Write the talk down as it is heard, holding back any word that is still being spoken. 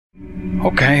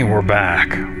Okay, we're back.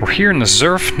 We're here in the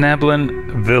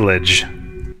svirfneblin village.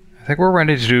 I think we're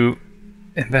ready to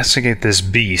investigate this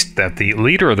beast that the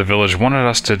leader of the village wanted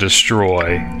us to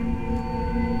destroy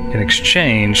in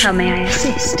exchange How may I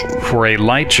assist? for a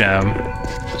light gem,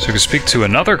 so we can speak to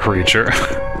another creature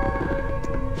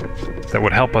that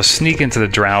would help us sneak into the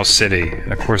Drow city.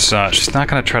 And of course, she's not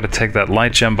going to try to take that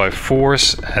light gem by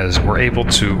force, as we're able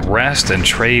to rest and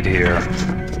trade here.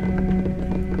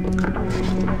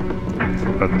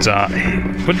 But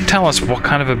he wouldn't tell us what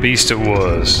kind of a beast it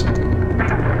was.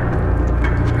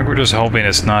 I think we're just hoping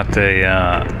it's not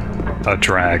a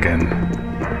dragon.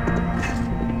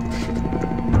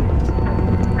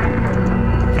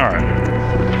 Alright.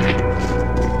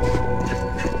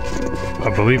 I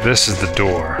believe this is the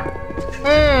door.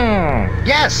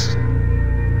 Yes!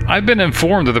 I've been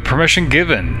informed of the permission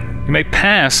given. You may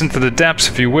pass into the depths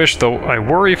if you wish, though I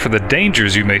worry for the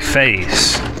dangers you may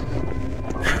face.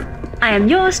 I am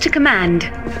yours to command.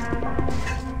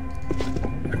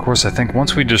 Of course, I think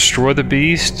once we destroy the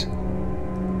beast,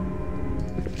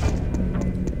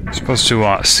 we're supposed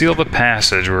to seal the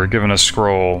passage. We're given a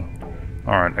scroll.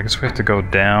 Alright, I guess we have to go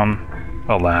down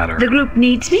a ladder. The group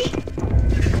needs me?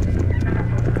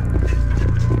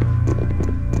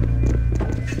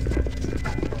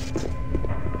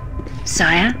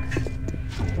 Sire?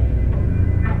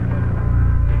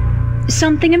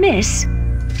 Something amiss?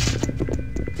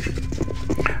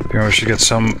 You know, we should get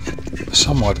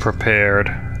somewhat prepared.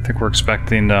 I think we're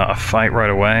expecting a fight right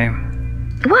away.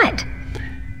 What?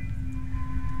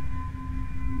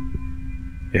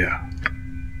 Yeah.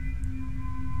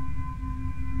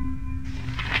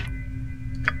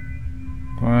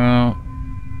 Well,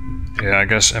 yeah, I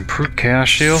guess improved chaos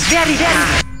shield.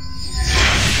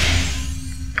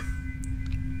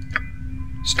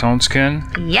 Stone skin.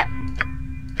 Yep.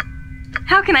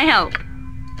 How can I help?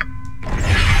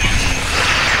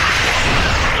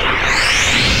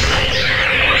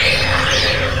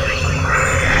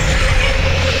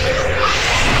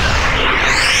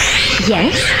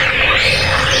 Yes?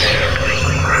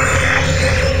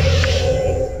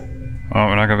 Oh,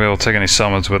 we're not going to be able to take any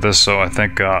summons with this, so I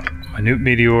think minute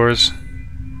meteors.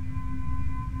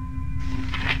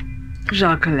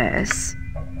 Jacques. Bless.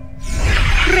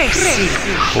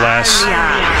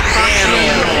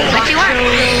 What you want?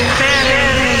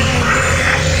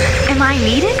 Am I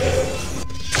needed?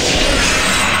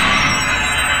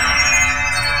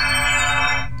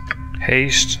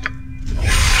 Haste.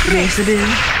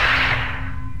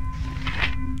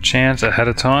 Chance ahead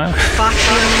of time.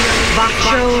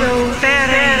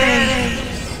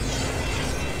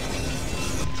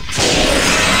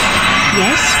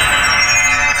 Yes?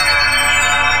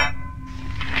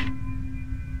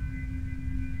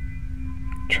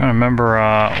 Trying to remember,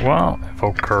 well,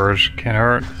 invoke courage, can't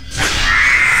hurt.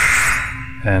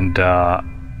 And,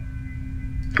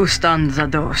 Ustanza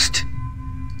dost.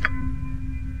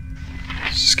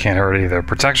 just can't hurt either.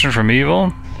 Protection from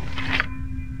evil.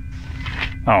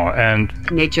 Oh, and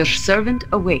Nature's servant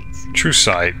awaits. true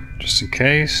sight, just in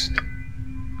case.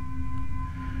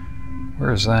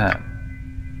 Where is that?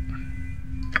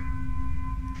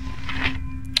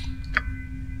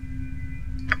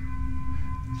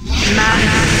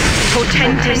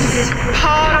 Potentis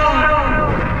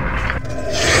paro.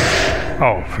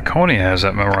 Oh, Faconia has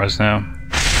that memorized now.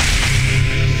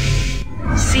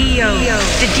 CEO.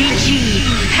 The DG.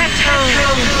 Peto.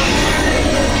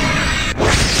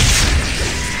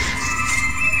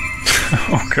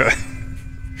 Okay.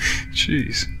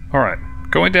 Jeez. Alright.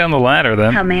 Going down the ladder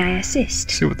then. How may I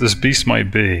assist? See what this beast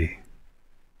might be.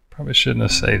 Probably shouldn't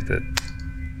have saved it.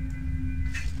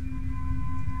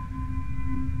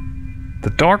 The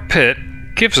dark pit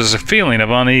gives us a feeling of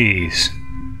unease.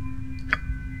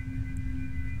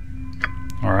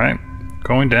 Alright.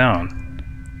 Going down.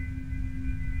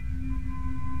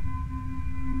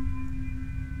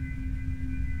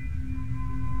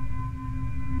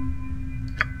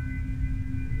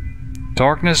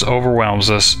 Darkness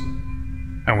overwhelms us,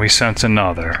 and we sense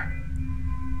another.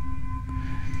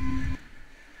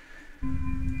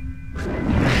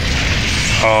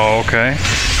 Oh, okay.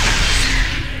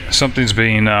 Something's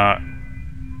being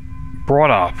brought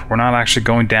up. We're not actually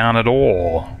going down at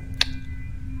all.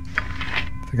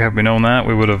 I think had we known that,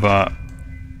 we would have...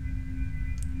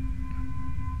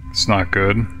 It's not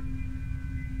good.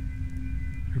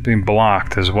 We're being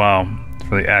blocked as well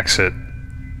for the exit.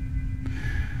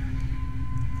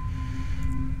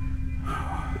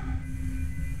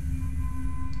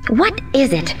 What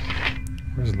is it?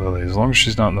 Where's Lilly? As long as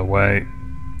she's not in the way.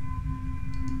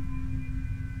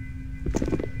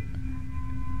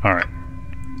 Alright.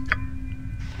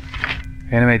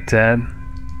 Animate dead.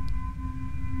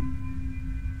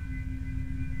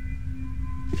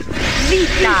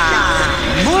 Vita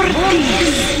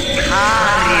Mortis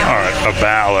Cario. Alright, a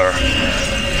Balor.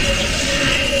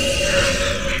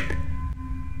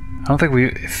 I don't think we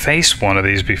faced one of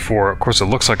these before. Of course, it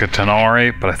looks like a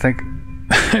Tenari, but I think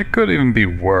it could even be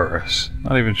worse.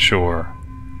 Not even sure.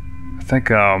 I think,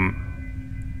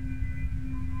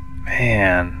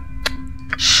 man.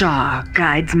 Shah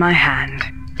guides my hand.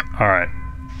 Alright.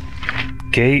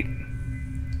 Gate.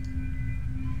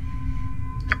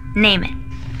 Name it.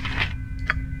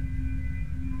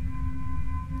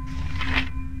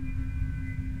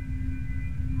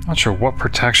 Not sure what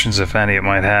protections, if any, it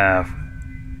might have.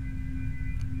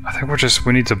 I think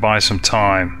we need to buy some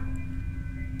time.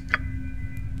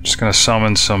 Just gonna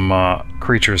summon some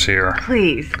creatures here.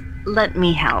 Please, let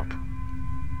me help.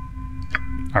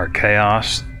 Alright,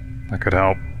 chaos. That could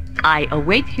help. I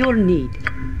await your need.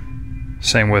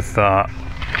 Same with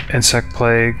insect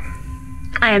plague.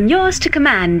 I am yours to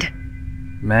command.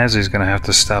 Mazzy's gonna have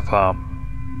to step up.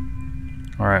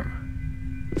 Alright.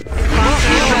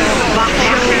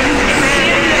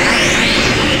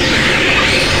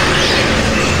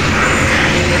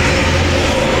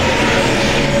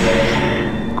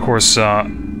 Of course,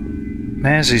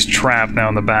 Mazzy's trapped now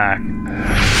in the back.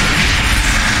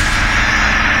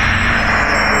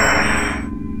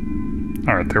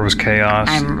 Alright, there was chaos.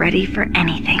 I'm ready for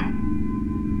anything.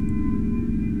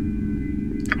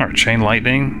 Alright, chain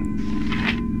lightning.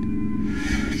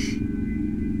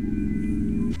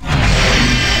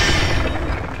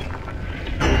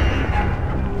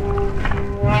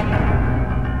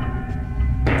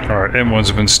 Alright, M1's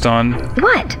have been stunned.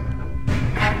 What?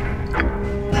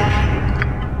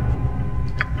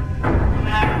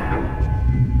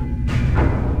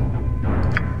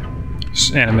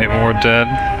 Just animate more dead.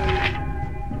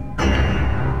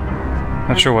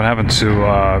 Not sure what happened to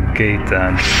Gate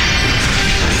then.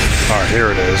 Alright, here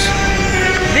it is.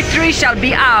 Victory shall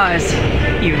be ours.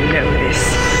 You know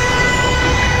this.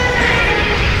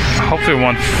 Hopefully we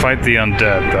won't fight the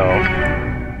undead, though.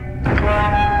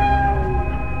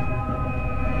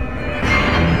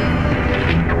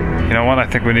 You know what? I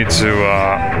think we need to,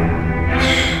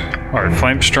 Alright,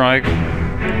 Flame Strike.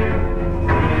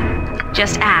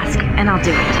 Just ask, and I'll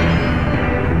do it.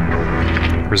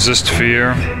 Resist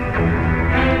Fear.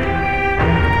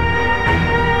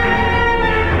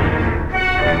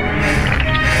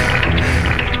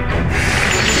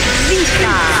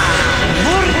 Vita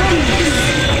Mortis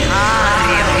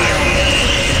Cario.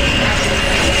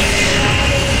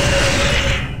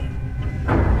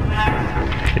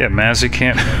 Yeah, Mazzy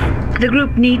can't... The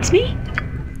group needs me?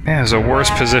 Yeah, it's the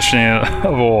worst positioning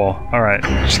of all. Alright,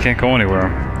 just can't go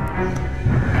anywhere.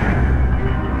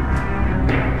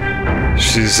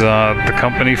 She's the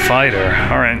company fighter.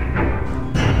 Alright.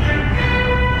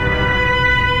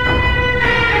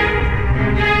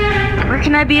 Where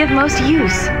can I be of most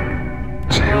use?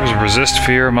 So here was Resist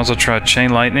Fear. Might as well try Chain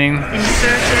Lightning.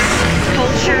 Insurgent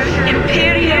Culture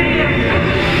Imperium.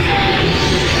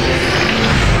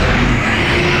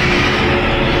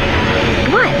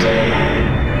 What?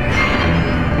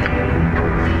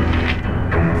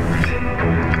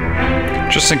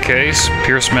 Just in case.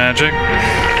 Pierce Magic.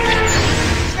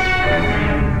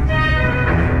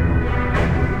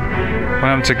 What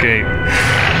happened to Gate?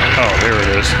 Oh, here it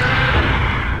is.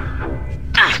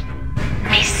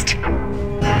 Missed.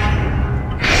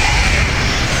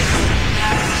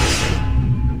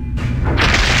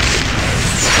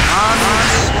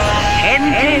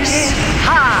 Endless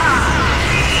Ha.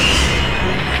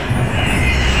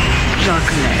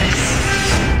 Douglas.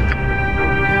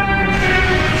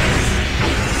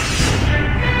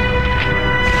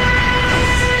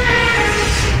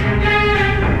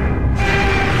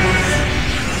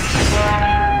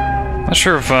 Not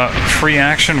sure if free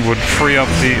action would free up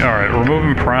the... Alright,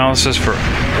 removing paralysis for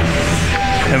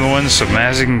Imoen so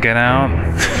Mazzy can get out.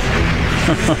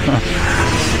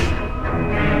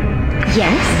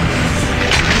 Yes?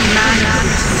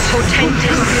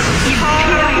 Potentis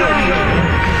Imperium.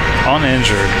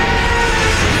 Uninjured.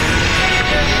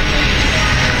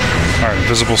 Alright,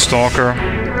 Invisible Stalker.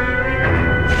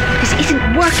 This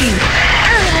isn't working.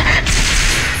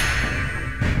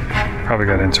 Probably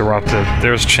got interrupted.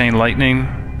 There's Chain Lightning.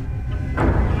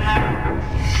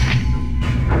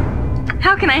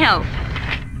 How can I help?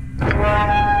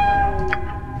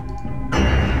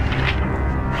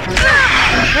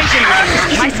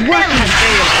 My spell has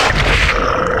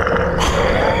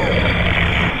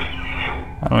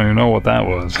I don't even know what that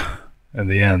was. In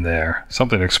the end there.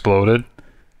 Something exploded.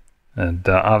 And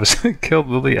obviously killed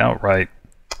Lilly outright.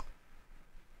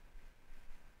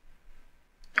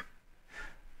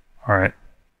 Alright.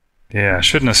 Yeah, I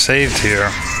shouldn't have saved here.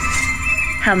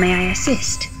 How may I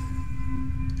assist?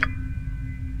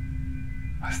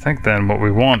 I think then what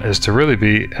we want is to really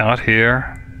be out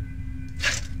here.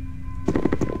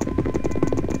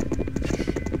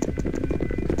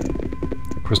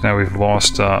 Of course, now we've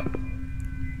lost.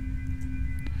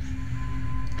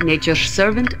 Nature's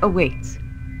servant awaits.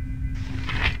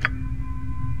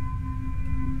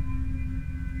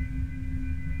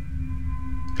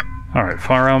 All right,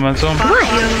 fire elemental.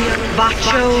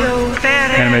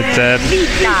 Animate dead.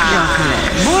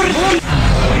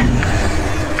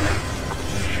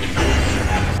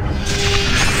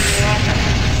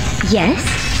 Yes?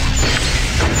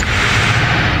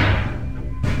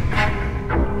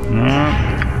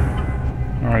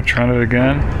 All right, trying it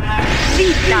again.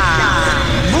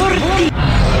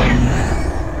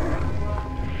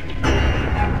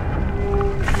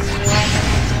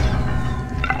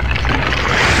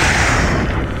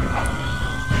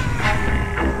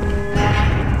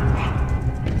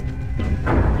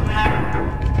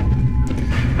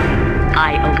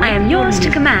 I am yours to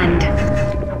command.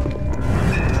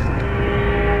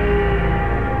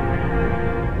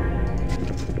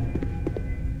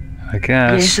 I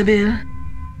guess.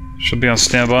 She'll be on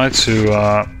standby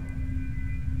to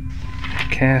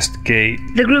cast gate.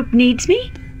 The group needs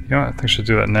me? You know what? I think she'll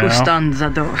do that now. Gustanza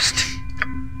dost.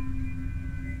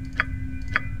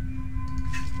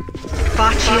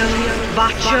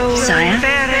 Sire?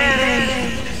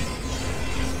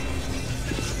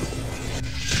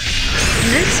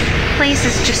 This place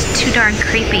is just too darn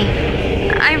creepy.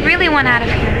 I really want out of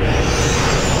here.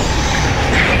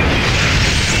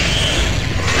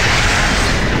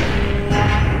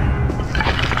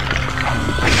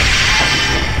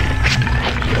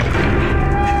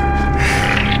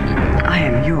 I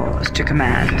am yours to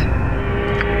command.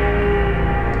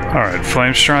 Alright,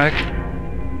 flame strike.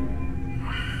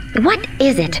 What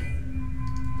is it?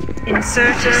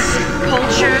 Insurtus,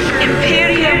 culture,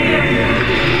 imperium.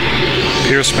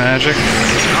 Pierce magic.